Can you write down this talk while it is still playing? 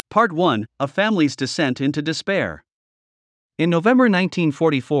Part 1: A Family's Descent into Despair. In November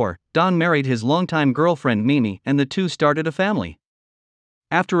 1944, Don married his longtime girlfriend Mimi and the two started a family.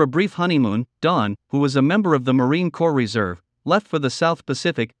 After a brief honeymoon, Don, who was a member of the Marine Corps Reserve, left for the South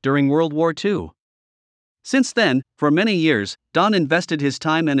Pacific during World War II. Since then, for many years, Don invested his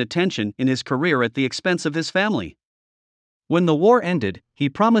time and attention in his career at the expense of his family. When the war ended, he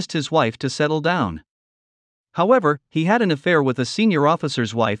promised his wife to settle down. However, he had an affair with a senior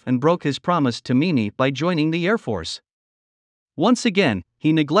officer's wife and broke his promise to Mimi by joining the Air Force. Once again,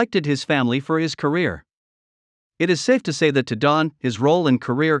 he neglected his family for his career. It is safe to say that to Don, his role and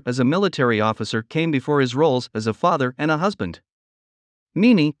career as a military officer came before his roles as a father and a husband.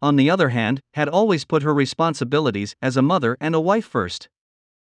 Mimi, on the other hand, had always put her responsibilities as a mother and a wife first.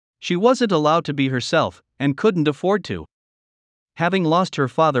 She wasn't allowed to be herself, and couldn't afford to. Having lost her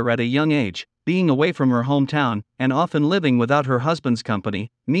father at a young age, being away from her hometown, and often living without her husband's company,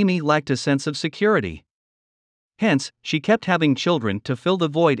 Mimi lacked a sense of security. Hence, she kept having children to fill the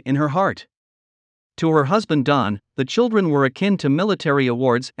void in her heart. To her husband Don, the children were akin to military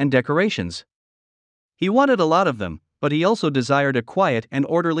awards and decorations. He wanted a lot of them, but he also desired a quiet and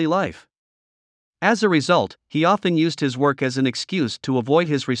orderly life. As a result, he often used his work as an excuse to avoid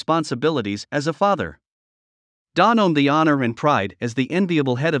his responsibilities as a father. Don owned the honor and pride as the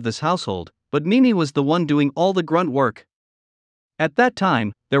enviable head of this household, but Mimi was the one doing all the grunt work. At that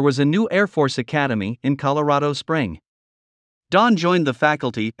time, there was a new Air Force Academy in Colorado Springs. Don joined the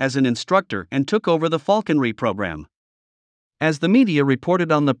faculty as an instructor and took over the falconry program. As the media reported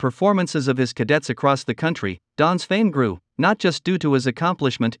on the performances of his cadets across the country, Don's fame grew, not just due to his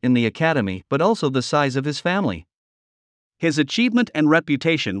accomplishment in the academy but also the size of his family. His achievement and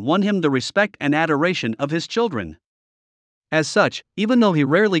reputation won him the respect and adoration of his children. As such, even though he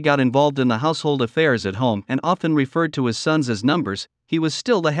rarely got involved in the household affairs at home and often referred to his sons as numbers, he was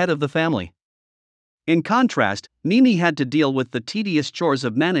still the head of the family. In contrast, Mimi had to deal with the tedious chores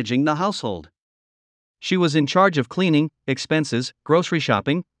of managing the household. She was in charge of cleaning, expenses, grocery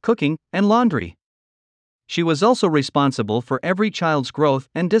shopping, cooking, and laundry. She was also responsible for every child's growth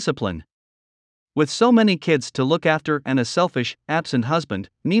and discipline. With so many kids to look after and a selfish, absent husband,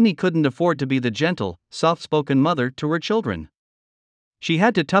 Mimi couldn't afford to be the gentle, soft-spoken mother to her children. She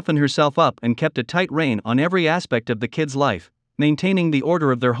had to toughen herself up and kept a tight rein on every aspect of the kids' life, maintaining the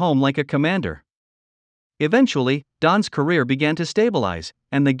order of their home like a commander. Eventually, Don's career began to stabilize,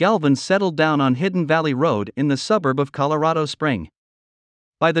 and the Galvins settled down on Hidden Valley Road in the suburb of Colorado Springs.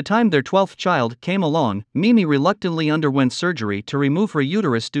 By the time their 12th child came along, Mimi reluctantly underwent surgery to remove her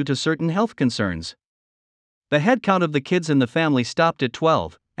uterus due to certain health concerns. The head count of the kids in the family stopped at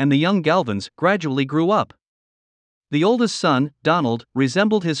 12, and the young Galvins gradually grew up. The oldest son, Donald,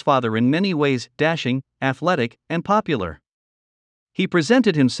 resembled his father in many ways: dashing, athletic, and popular. He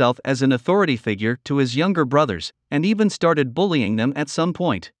presented himself as an authority figure to his younger brothers, and even started bullying them at some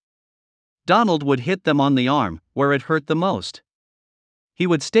point. Donald would hit them on the arm, where it hurt the most. He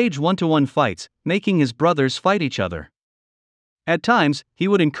would stage one-to-one fights, making his brothers fight each other. At times, he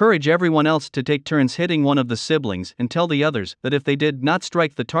would encourage everyone else to take turns hitting one of the siblings and tell the others that if they did not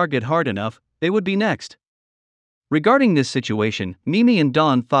strike the target hard enough, they would be next. Regarding this situation, Mimi and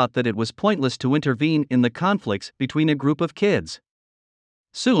Don thought that it was pointless to intervene in the conflicts between a group of kids.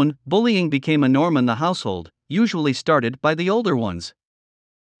 Soon, bullying became a norm in the household, usually started by the older ones.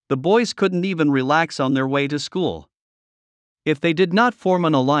 The boys couldn't even relax on their way to school. If they did not form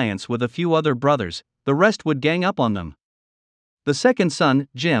an alliance with a few other brothers, the rest would gang up on them. The second son,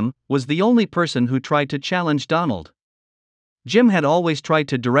 Jim, was the only person who tried to challenge Donald. Jim had always tried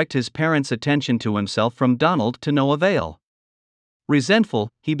to direct his parents' attention to himself from Donald to no avail. Resentful,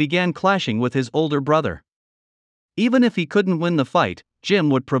 he began clashing with his older brother. Even if he couldn't win the fight,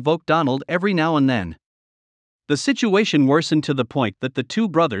 Jim would provoke Donald every now and then. The situation worsened to the point that the two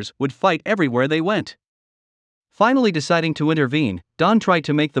brothers would fight everywhere they went. Finally deciding to intervene, Don tried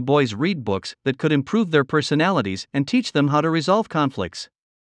to make the boys read books that could improve their personalities and teach them how to resolve conflicts.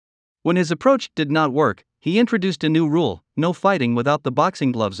 When his approach did not work, he introduced a new rule: no fighting without the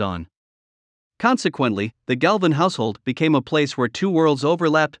boxing gloves on. Consequently, the Galvin household became a place where two worlds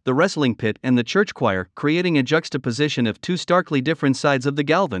overlapped: the wrestling pit and the church choir, creating a juxtaposition of two starkly different sides of the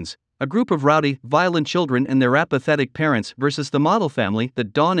Galvins, a group of rowdy, violent children and their apathetic parents versus the model family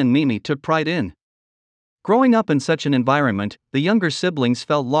that Don and Mimi took pride in. Growing up in such an environment, the younger siblings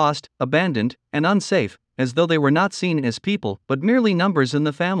felt lost, abandoned, and unsafe, as though they were not seen as people but merely numbers in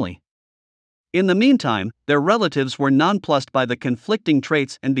the family. In the meantime, their relatives were nonplussed by the conflicting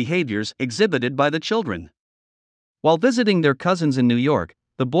traits and behaviors exhibited by the children. While visiting their cousins in New York,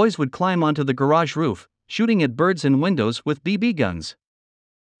 the boys would climb onto the garage roof, shooting at birds and windows with BB guns.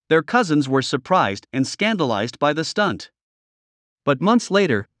 Their cousins were surprised and scandalized by the stunt. But months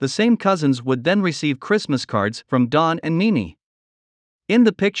later, the same cousins would then receive Christmas cards from Don and Mimi. In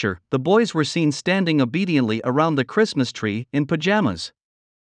the picture, the boys were seen standing obediently around the Christmas tree in pajamas.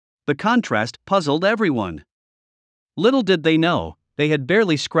 The contrast puzzled everyone. Little did they know, they had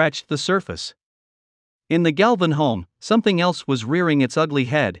barely scratched the surface. In the Galvin home, something else was rearing its ugly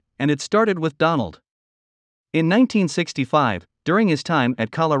head, and it started with Donald. In 1965, during his time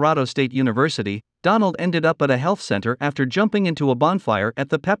at Colorado State University, Donald ended up at a health center after jumping into a bonfire at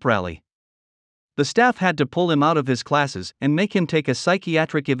the pep rally. The staff had to pull him out of his classes and make him take a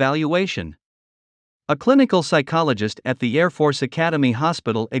psychiatric evaluation. A clinical psychologist at the Air Force Academy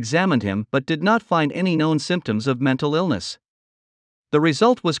Hospital examined him but did not find any known symptoms of mental illness. The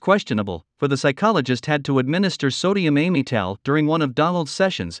result was questionable, for the psychologist had to administer sodium amytal during one of Donald's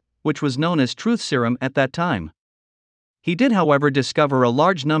sessions, which was known as truth serum at that time. He did, however, discover a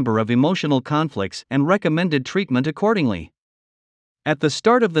large number of emotional conflicts and recommended treatment accordingly. At the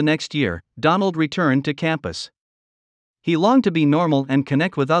start of the next year, Donald returned to campus. He longed to be normal and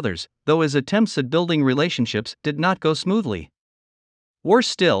connect with others, though his attempts at building relationships did not go smoothly. Worse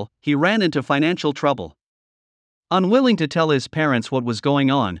still, he ran into financial trouble. Unwilling to tell his parents what was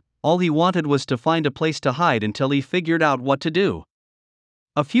going on, all he wanted was to find a place to hide until he figured out what to do.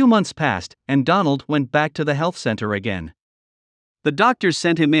 A few months passed, and Donald went back to the health center again. The doctors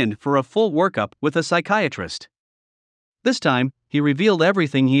sent him in for a full workup with a psychiatrist. This time, he revealed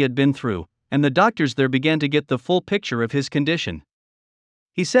everything he had been through, and the doctors there began to get the full picture of his condition.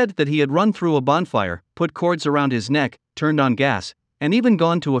 He said that he had run through a bonfire, put cords around his neck, turned on gas, and even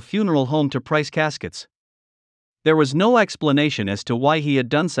gone to a funeral home to price caskets. There was no explanation as to why he had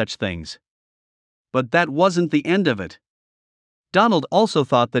done such things. But that wasn't the end of it. Donald also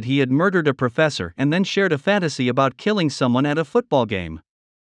thought that he had murdered a professor and then shared a fantasy about killing someone at a football game.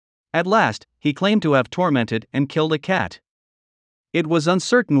 At last, he claimed to have tormented and killed a cat. It was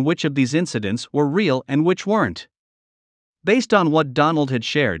uncertain which of these incidents were real and which weren't. Based on what Donald had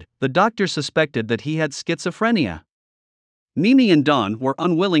shared, the doctor suspected that he had schizophrenia. Mimi and Don were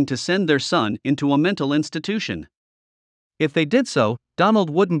unwilling to send their son into a mental institution. If they did so, Donald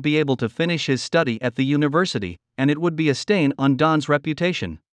wouldn't be able to finish his study at the university, and it would be a stain on Don's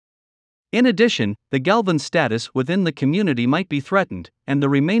reputation. In addition, the Galvin's status within the community might be threatened, and the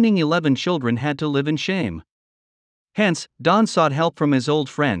remaining 11 children had to live in shame. Hence, Don sought help from his old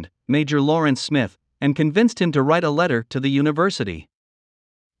friend, Major Lawrence Smith, and convinced him to write a letter to the university.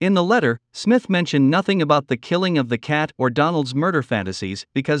 In the letter, Smith mentioned nothing about the killing of the cat or Donald's murder fantasies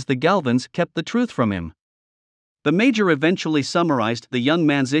because the Galvins kept the truth from him. The major eventually summarized the young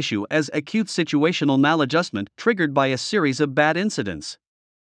man's issue as acute situational maladjustment triggered by a series of bad incidents.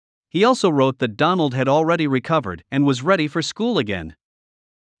 He also wrote that Donald had already recovered and was ready for school again.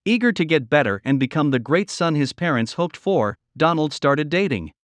 Eager to get better and become the great son his parents hoped for, Donald started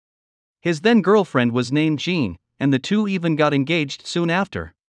dating. His then girlfriend was named Jean, and the two even got engaged soon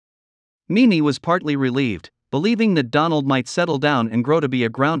after. Mimi was partly relieved, believing that Donald might settle down and grow to be a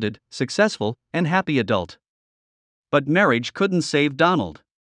grounded, successful, and happy adult. But marriage couldn't save Donald.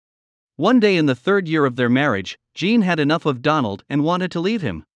 One day in the third year of their marriage, Jean had enough of Donald and wanted to leave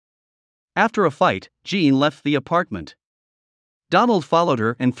him. After a fight, Jean left the apartment. Donald followed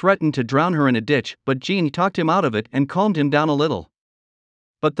her and threatened to drown her in a ditch, but Jean talked him out of it and calmed him down a little.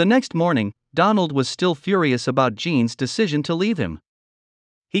 But the next morning, Donald was still furious about Jean's decision to leave him.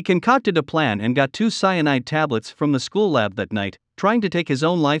 He concocted a plan and got 2 cyanide tablets from the school lab that night, trying to take his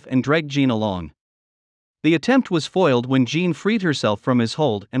own life and drag Jean along. The attempt was foiled when Jean freed herself from his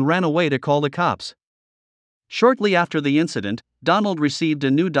hold and ran away to call the cops. Shortly after the incident, Donald received a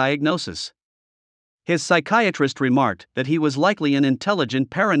new diagnosis. His psychiatrist remarked that he was likely an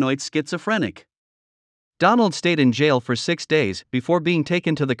intelligent paranoid schizophrenic. Donald stayed in jail for 6 days before being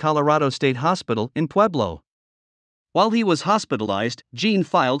taken to the Colorado State Hospital in Pueblo. While he was hospitalized, Jean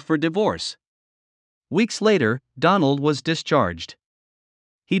filed for divorce. Weeks later, Donald was discharged.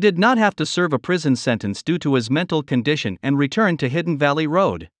 He did not have to serve a prison sentence due to his mental condition and returned to Hidden Valley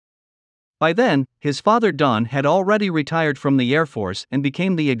Road. By then, his father Don had already retired from the Air Force and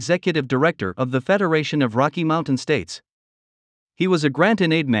became the executive director of the Federation of Rocky Mountain States. He was a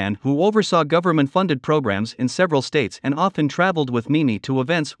grant-and-aid man who oversaw government-funded programs in several states and often traveled with Mimi to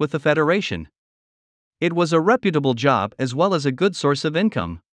events with the Federation. It was a reputable job as well as a good source of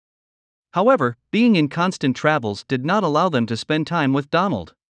income. However, being in constant travels did not allow them to spend time with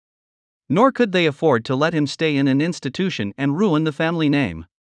Donald. Nor could they afford to let him stay in an institution and ruin the family name.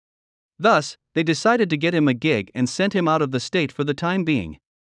 Thus, they decided to get him a gig and sent him out of the state for the time being.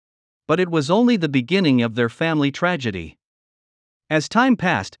 But it was only the beginning of their family tragedy. As time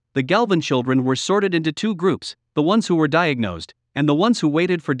passed, the Galvin children were sorted into two groups: the ones who were diagnosed, and the ones who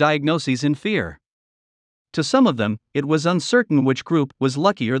waited for diagnoses in fear. To some of them, it was uncertain which group was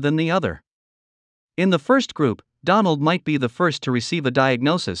luckier than the other. In the first group, Donald might be the first to receive a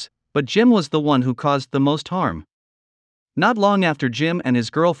diagnosis, but Jim was the one who caused the most harm. Not long after Jim and his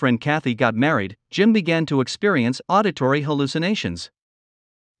girlfriend Kathy got married, Jim began to experience auditory hallucinations.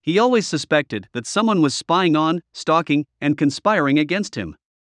 He always suspected that someone was spying on, stalking, and conspiring against him.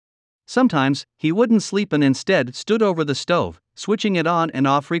 Sometimes, he wouldn't sleep and instead stood over the stove, switching it on and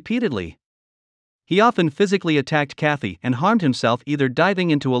off repeatedly. He often physically attacked Kathy and harmed himself, either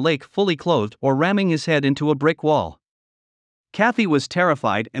diving into a lake fully clothed or ramming his head into a brick wall. Kathy was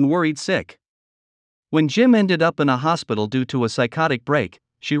terrified and worried sick. When Jim ended up in a hospital due to a psychotic break,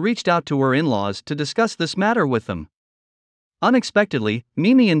 she reached out to her in-laws to discuss this matter with them. Unexpectedly,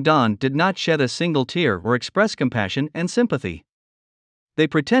 Mimi and Don did not shed a single tear or express compassion and sympathy. They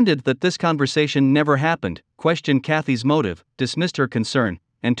pretended that this conversation never happened, questioned Kathy's motive, dismissed her concern,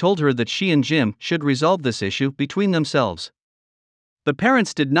 and told her that she and Jim should resolve this issue between themselves. The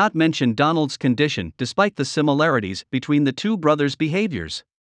parents did not mention Donald's condition despite the similarities between the two brothers' behaviors.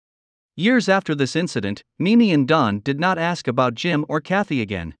 Years after this incident, Mimi and Don did not ask about Jim or Kathy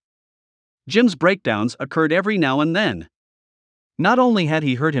again. Jim's breakdowns occurred every now and then. Not only had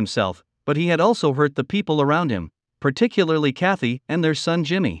he hurt himself, but he had also hurt the people around him, particularly Kathy and their son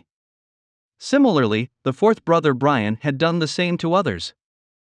Jimmy. Similarly, the fourth brother Brian had done the same to others.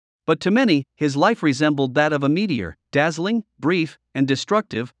 But to many, his life resembled that of a meteor, dazzling, brief, and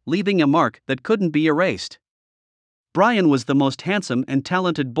destructive, leaving a mark that couldn't be erased. Brian was the most handsome and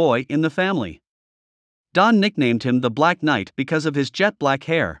talented boy in the family. Don nicknamed him the Black Knight because of his jet black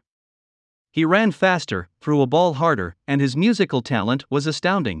hair. He ran faster, threw a ball harder, and his musical talent was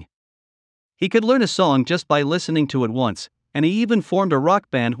astounding. He could learn a song just by listening to it once, and he even formed a rock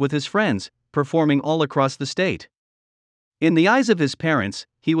band with his friends, performing all across the state. In the eyes of his parents,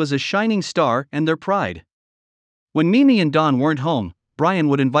 he was a shining star and their pride. When Mimi and Don weren't home, Brian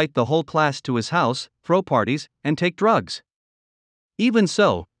would invite the whole class to his house, throw parties, and take drugs. Even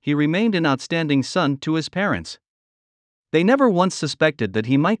so, he remained an outstanding son to his parents. They never once suspected that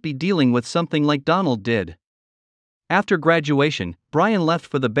he might be dealing with something like Donald did. After graduation, Brian left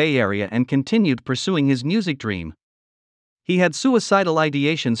for the Bay Area and continued pursuing his music dream. He had suicidal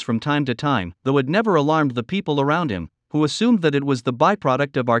ideations from time to time, though it never alarmed the people around him, who assumed that it was the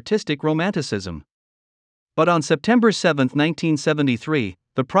byproduct of artistic romanticism. But on September 7, 1973,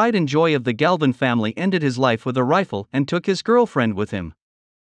 the pride and joy of the Galvin family ended his life with a rifle and took his girlfriend with him.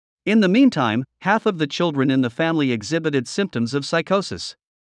 In the meantime, half of the children in the family exhibited symptoms of psychosis.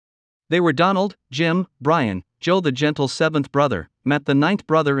 They were Donald, Jim, Brian, Joe the gentle seventh brother, Matt the ninth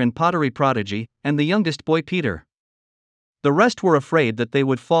brother and pottery prodigy, and the youngest boy Peter. The rest were afraid that they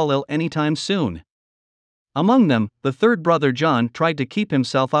would fall ill anytime soon. Among them, the third brother John tried to keep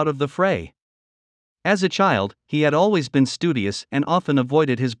himself out of the fray. As a child, he had always been studious and often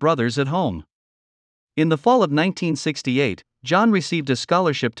avoided his brothers at home. In the fall of 1968, John received a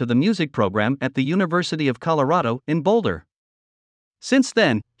scholarship to the music program at the University of Colorado in Boulder. Since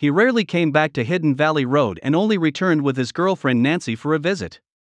then, he rarely came back to Hidden Valley Road and only returned with his girlfriend Nancy for a visit.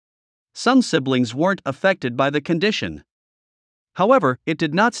 Some siblings weren't affected by the condition. However, it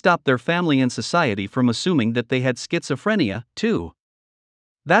did not stop their family and society from assuming that they had schizophrenia, too.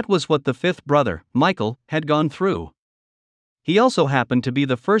 That was what the fifth brother, Michael, had gone through. He also happened to be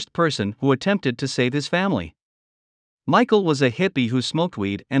the first person who attempted to save his family. Michael was a hippie who smoked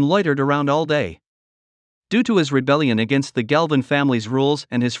weed and loitered around all day. Due to his rebellion against the Galvin family's rules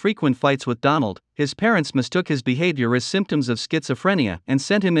and his frequent fights with Donald, his parents mistook his behavior as symptoms of schizophrenia and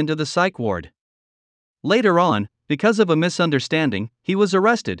sent him into the psych ward. Later on, because of a misunderstanding, he was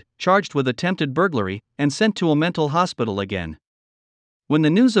arrested, charged with attempted burglary, and sent to a mental hospital again. When the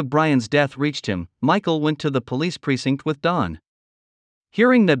news of Brian's death reached him, Michael went to the police precinct with Don.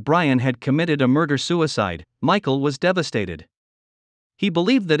 Hearing that Brian had committed a murder-suicide, Michael was devastated. He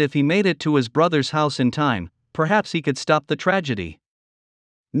believed that if he made it to his brother's house in time, perhaps he could stop the tragedy.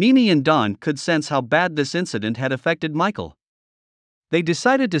 Mimi and Don could sense how bad this incident had affected Michael. They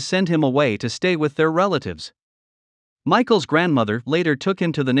decided to send him away to stay with their relatives. Michael's grandmother later took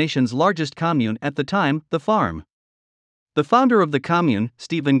him to the nation's largest commune at the time, the farm. The founder of the commune,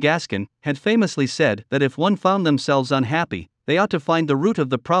 Stephen Gaskin, had famously said that if one found themselves unhappy, they ought to find the root of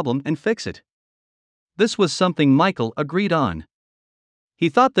the problem and fix it. This was something Michael agreed on. He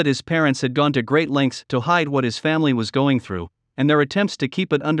thought that his parents had gone to great lengths to hide what his family was going through, and their attempts to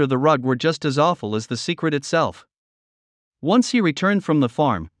keep it under the rug were just as awful as the secret itself. Once he returned from the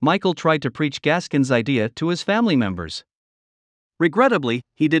farm, Michael tried to preach Gaskin's idea to his family members. Regrettably,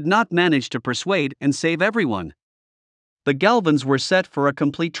 he did not manage to persuade and save everyone. The Galvins were set for a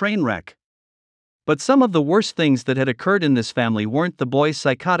complete train wreck. But some of the worst things that had occurred in this family weren't the boys'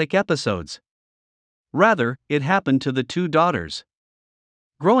 psychotic episodes. Rather, it happened to the two daughters.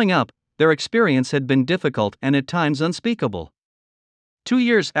 Growing up, their experience had been difficult and at times unspeakable. 2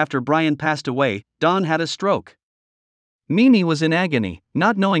 years after Brian passed away, Dawn had a stroke. Mimi was in agony,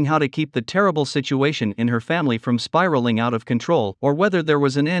 not knowing how to keep the terrible situation in her family from spiraling out of control or whether there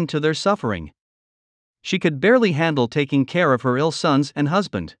was an end to their suffering. She could barely handle taking care of her ill sons and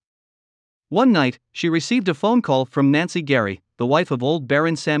husband. One night, she received a phone call from Nancy Gary, the wife of old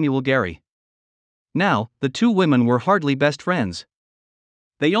Baron Samuel Gary. Now, the two women were hardly best friends.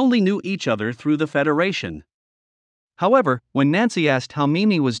 They only knew each other through the Federation. However, when Nancy asked how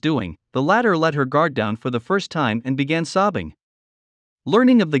Mimi was doing, the latter let her guard down for the first time and began sobbing.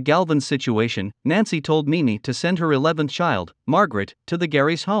 Learning of the Galvin situation, Nancy told Mimi to send her 11th child, Margaret, to the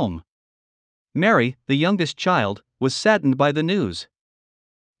Garys' home. Mary, the youngest child, was saddened by the news.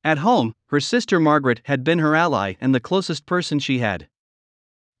 At home, her sister Margaret had been her ally and the closest person she had.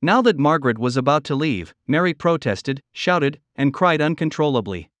 Now that Margaret was about to leave, Mary protested, shouted, and cried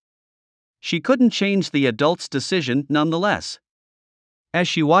uncontrollably. She couldn't change the adult's decision nonetheless. As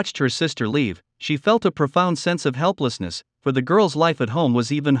she watched her sister leave, she felt a profound sense of helplessness, for the girl's life at home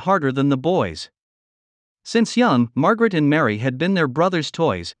was even harder than the boys'. Since young, Margaret and Mary had been their brothers'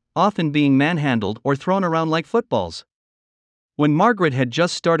 toys, often being manhandled or thrown around like footballs. When Margaret had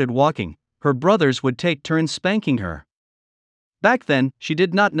just started walking, her brothers would take turns spanking her. Back then, she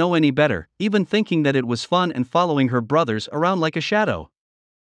did not know any better, even thinking that it was fun and following her brothers around like a shadow.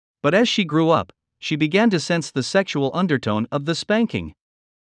 But as she grew up, she began to sense the sexual undertone of the spanking.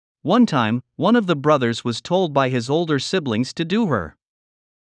 One time, one of the brothers was told by his older siblings to do her.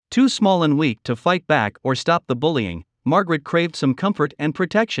 Too small and weak to fight back or stop the bullying, Margaret craved some comfort and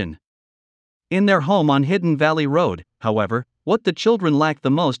protection. In their home on Hidden Valley Road, however, what the children lacked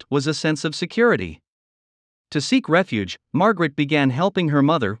the most was a sense of security. To seek refuge, Margaret began helping her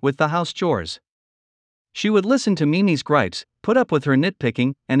mother with the house chores. She would listen to Mimi's gripes, put up with her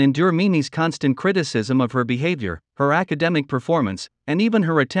nitpicking, and endure Mimi's constant criticism of her behavior, her academic performance, and even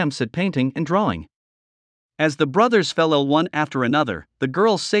her attempts at painting and drawing. As the brothers fell ill one after another, the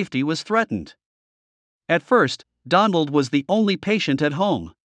girl's safety was threatened. At first, Donald was the only patient at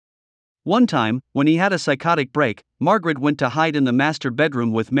home. One time, when he had a psychotic break, Margaret went to hide in the master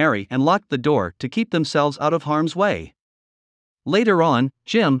bedroom with Mary and locked the door to keep themselves out of harm's way. Later on,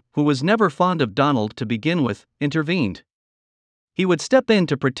 Jim, who was never fond of Donald to begin with, intervened. He would step in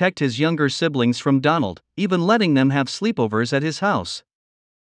to protect his younger siblings from Donald, even letting them have sleepovers at his house.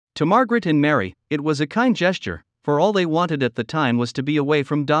 To Margaret and Mary, it was a kind gesture, for all they wanted at the time was to be away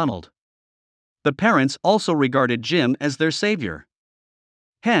from Donald. The parents also regarded Jim as their savior.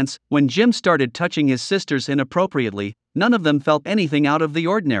 Hence, when Jim started touching his sisters inappropriately, none of them felt anything out of the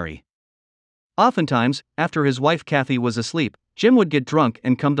ordinary. Oftentimes, after his wife Kathy was asleep, Jim would get drunk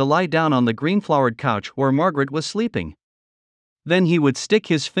and come to lie down on the green-flowered couch where Margaret was sleeping. Then he would stick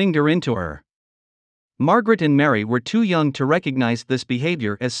his finger into her. Margaret and Mary were too young to recognize this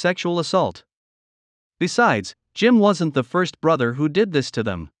behavior as sexual assault. Besides, Jim wasn't the first brother who did this to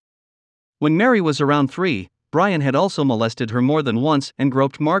them. When Mary was around 3, Brian had also molested her more than once and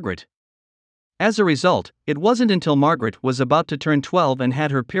groped Margaret. As a result, it wasn't until Margaret was about to turn 12 and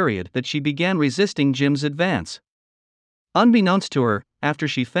had her period that she began resisting Jim's advance. Unbeknownst to her, after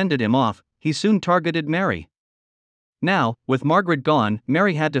she fended him off, he soon targeted Mary. Now, with Margaret gone,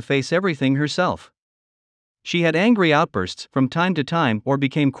 Mary had to face everything herself. She had angry outbursts from time to time or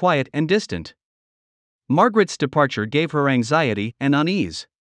became quiet and distant. Margaret's departure gave her anxiety and unease.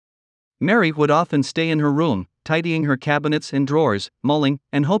 Mary would often stay in her room, tidying her cabinets and drawers, mulling,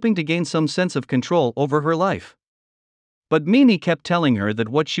 and hoping to gain some sense of control over her life. But Mimi kept telling her that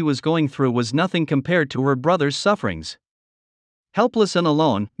what she was going through was nothing compared to her brother's sufferings. Helpless and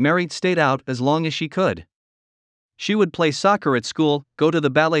alone, Mary stayed out as long as she could. She would play soccer at school, go to the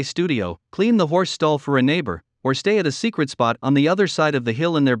ballet studio, clean the horse stall for a neighbor, or stay at a secret spot on the other side of the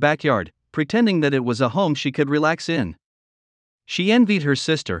hill in their backyard, pretending that it was a home she could relax in. She envied her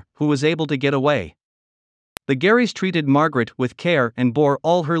sister, who was able to get away. The Garys treated Margaret with care and bore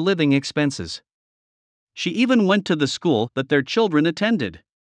all her living expenses. She even went to the school that their children attended.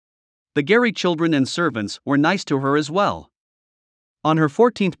 The Gary children and servants were nice to her as well. On her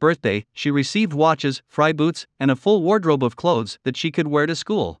 14th birthday, she received watches, fry boots, and a full wardrobe of clothes that she could wear to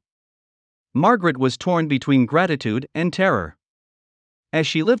school. Margaret was torn between gratitude and terror. As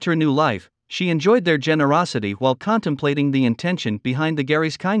she lived her new life, she enjoyed their generosity while contemplating the intention behind the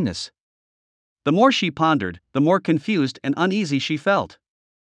Garys' kindness. The more she pondered, the more confused and uneasy she felt.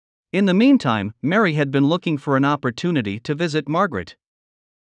 In the meantime, Mary had been looking for an opportunity to visit Margaret.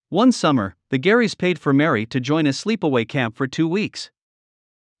 One summer, the Garys paid for Mary to join a sleepaway camp for 2 weeks.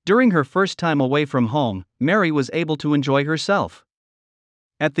 During her first time away from home, Mary was able to enjoy herself.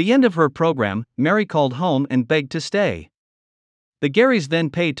 At the end of her program, Mary called home and begged to stay. The Garys then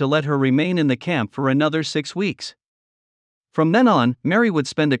paid to let her remain in the camp for another 6 weeks. From then on, Mary would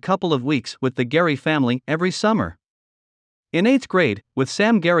spend a couple of weeks with the Gary family every summer. In 8th grade, with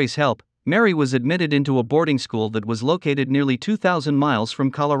Sam Gary's help, Mary was admitted into a boarding school that was located nearly 2,000 miles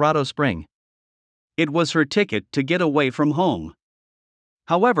from Colorado Springs. It was her ticket to get away from home.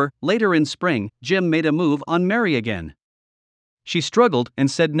 However, later in spring, Jim made a move on Mary again. She struggled and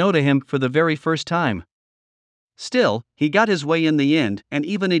said no to him for the very first time. Still, he got his way in the end and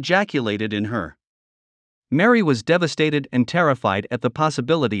even ejaculated in her. Mary was devastated and terrified at the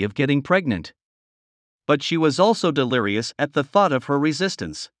possibility of getting pregnant. But she was also delirious at the thought of her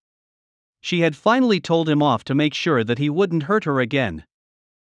resistance. She had finally told him off to make sure that he wouldn't hurt her again.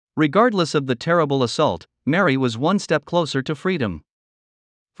 Regardless of the terrible assault, Mary was one step closer to freedom.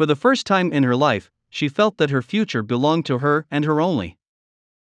 For the first time in her life, she felt that her future belonged to her and her only.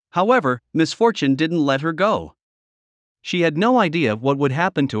 However, misfortune didn't let her go. She had no idea what would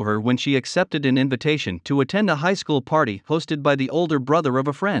happen to her when she accepted an invitation to attend a high school party hosted by the older brother of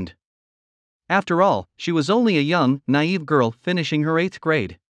a friend. After all, she was only a young, naive girl finishing her 8th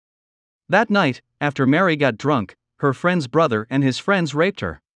grade. That night, after Mary got drunk, her friend's brother and his friends raped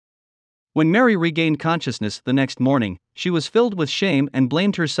her. When Mary regained consciousness the next morning, she was filled with shame and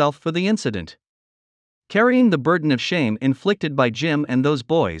blamed herself for the incident. Carrying the burden of shame inflicted by Jim and those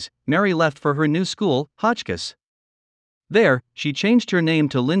boys, Mary left for her new school, Hotchkiss. There, she changed her name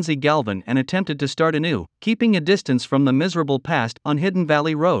to Lindsay Galvin and attempted to start anew, keeping a distance from the miserable past on Hidden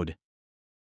Valley Road.